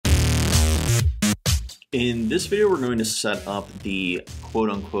In this video, we're going to set up the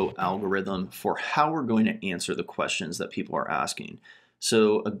quote-unquote algorithm for how we're going to answer the questions that people are asking.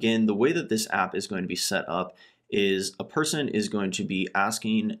 So again, the way that this app is going to be set up is a person is going to be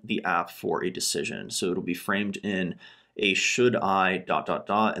asking the app for a decision. So it'll be framed in a should I ...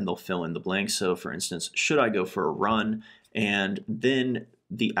 and they'll fill in the blanks. So for instance, should I go for a run? And then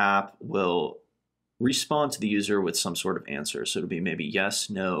the app will respond to the user with some sort of answer. So it'll be maybe yes,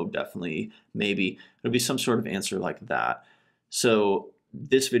 no, definitely, maybe. It'll be some sort of answer like that. So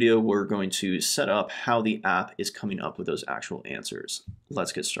this video, we're going to set up how the app is coming up with those actual answers.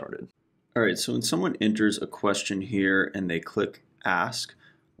 Let's get started. All right, so when someone enters a question here and they click ask,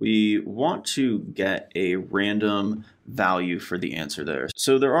 we want to get a random value for the answer there.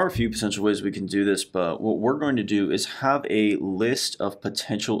 So there are a few potential ways we can do this, but what we're going to do is have a list of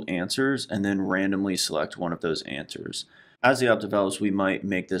potential answers and then randomly select one of those answers. As the app develops, we might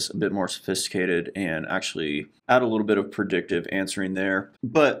make this a bit more sophisticated and actually add a little bit of predictive answering there.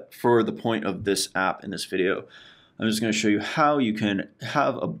 But for the point of this app in this video, I'm just going to show you how you can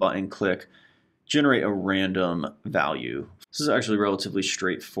have a button click generate a random value. This is actually relatively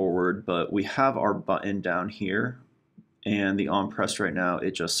straightforward, but we have our button down here and the on press right now,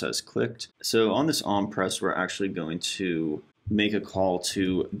 it just says clicked. So on this on press, we're actually going to make a call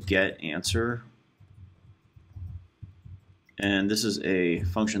to get answer. And this is a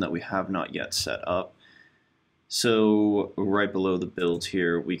function that we have not yet set up. So right below the build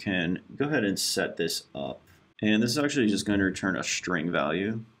here, we can go ahead and set this up. And this is actually just going to return a string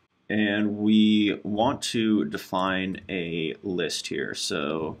value. And we want to define a list here.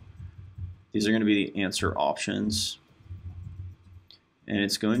 So these are going to be the answer options. And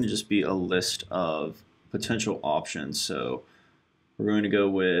it's going to just be a list of potential options. So we're going to go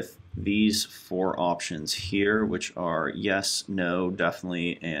with these 4 options here, which are yes, no,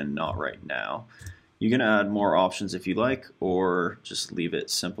 definitely, and not right now. You can add more options if you like, or just leave it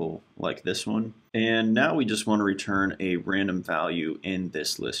simple like this one. And now we just want to return a random value in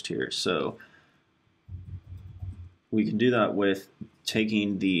this list here. So we can do that with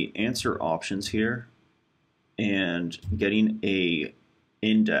taking the answer options here and getting a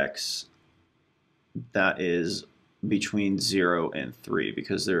index that is between 0 and 3,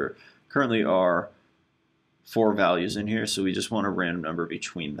 because there currently are 4 values in here, so we just want a random number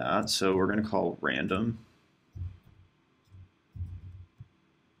between that. So we're going to call random.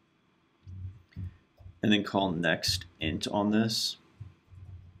 And then call next int on this.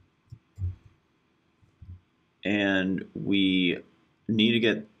 And we need to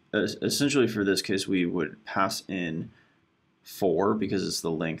get, essentially for this case, we would pass in 4 because it's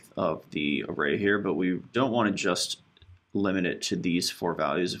the length of the array here, but we don't want to just limit it to these 4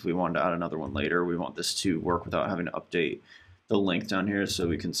 values. If we wanted to add another one later, we want this to work without having to update the length down here, so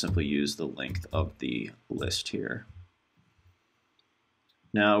we can simply use the length of the list here.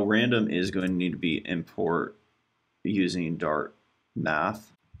 Now random is going to need to be import using Dart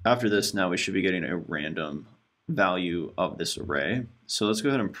math. After this, now we should be getting a random value of this array. So let's go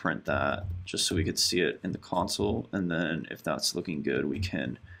ahead and print that just so we could see it in the console, and then if that's looking good, we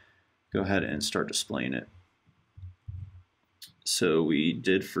can go ahead and start displaying it. So we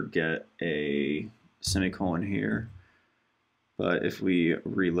did forget a semicolon here, but if we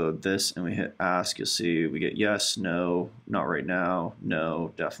reload this and we hit ask, you'll see we get yes, no, not right now,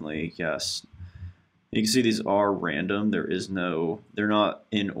 no, definitely, yes. You can see these are random. They're not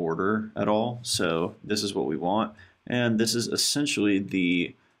in order at all. So this is what we want. And this is essentially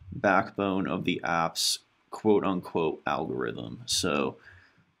the backbone of the app's quote unquote algorithm. So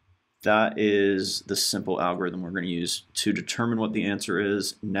that is the simple algorithm we're going to use to determine what the answer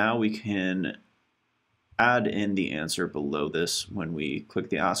is. Now we can add in the answer below this when we click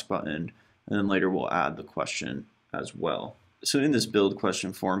the ask button, and then later we'll add the question as well. So in this build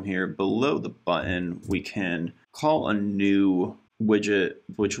question form here, below the button, we can call a new widget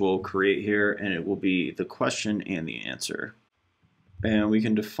which we'll create here, and it will be the question and the answer. And we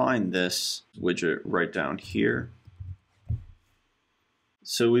can define this widget right down here.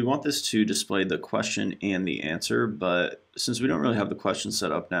 So we want this to display the question and the answer, but since we don't really have the question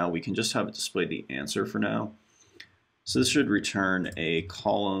set up now, we can just have it display the answer for now. So this should return a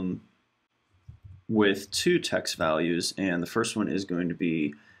column with 2 text values, and the first one is going to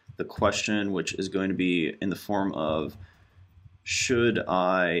be the question, which is going to be in the form of should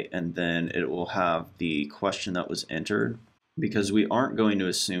I, and then it will have the question that was entered, because we aren't going to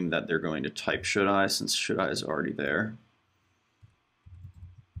assume that they're going to type should I, since should I is already there.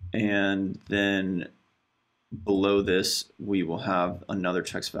 And then below this, we will have another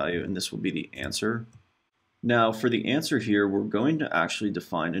text value, and this will be the answer. Now for the answer here, we're going to actually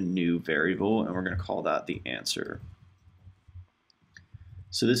define a new variable and we're going to call that the answer.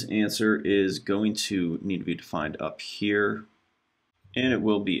 So this answer is going to need to be defined up here, and it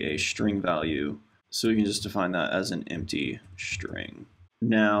will be a string value. So we can just define that as an empty string.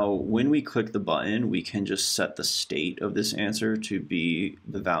 Now, when we click the button, we can just set the state of this answer to be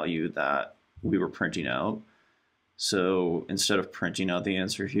the value that we were printing out. So instead of printing out the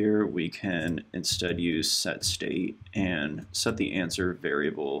answer here, we can instead use set state and set the answer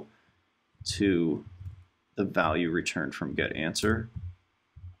variable to the value returned from getAnswer.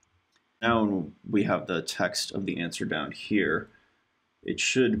 Now when we have the text of the answer down here, it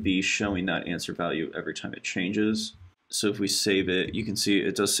should be showing that answer value every time it changes. So if we save it, you can see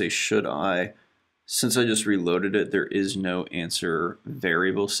it does say should I. Since I just reloaded it, there is no answer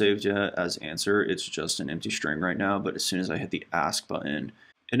variable saved yet as answer. It's just an empty string right now, but as soon as I hit the ask button,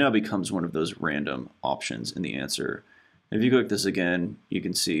 it now becomes one of those random options in the answer. If you click this again, you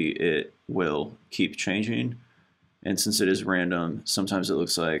can see it will keep changing. And since it is random, sometimes it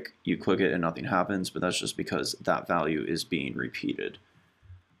looks like you click it and nothing happens, but that's just because that value is being repeated.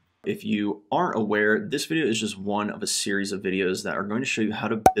 If you aren't aware, this video is just one of a series of videos that are going to show you how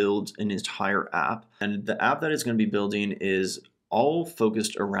to build an entire app. And the app that it's going to be building is all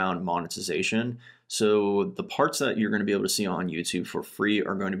focused around monetization. So the parts that you're going to be able to see on YouTube for free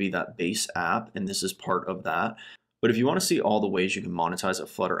are going to be that base app, and this is part of that. But if you want to see all the ways you can monetize a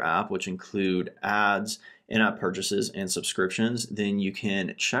Flutter app, which include ads, in-app purchases, and subscriptions, then you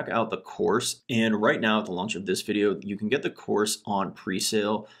can check out the course. And right now at the launch of this video, you can get the course on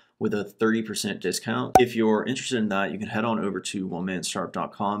pre-sale with a 30% discount. If you're interested in that, you can head on over to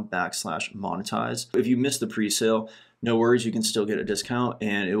onemanstartup.com/monetize. If you missed the pre-sale, no worries, you can still get a discount,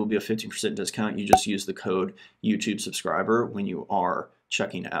 and it will be a 15% discount. You just use the code YouTube subscriber when you are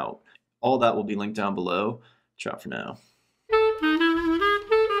checking out. All that will be linked down below. Ciao for now.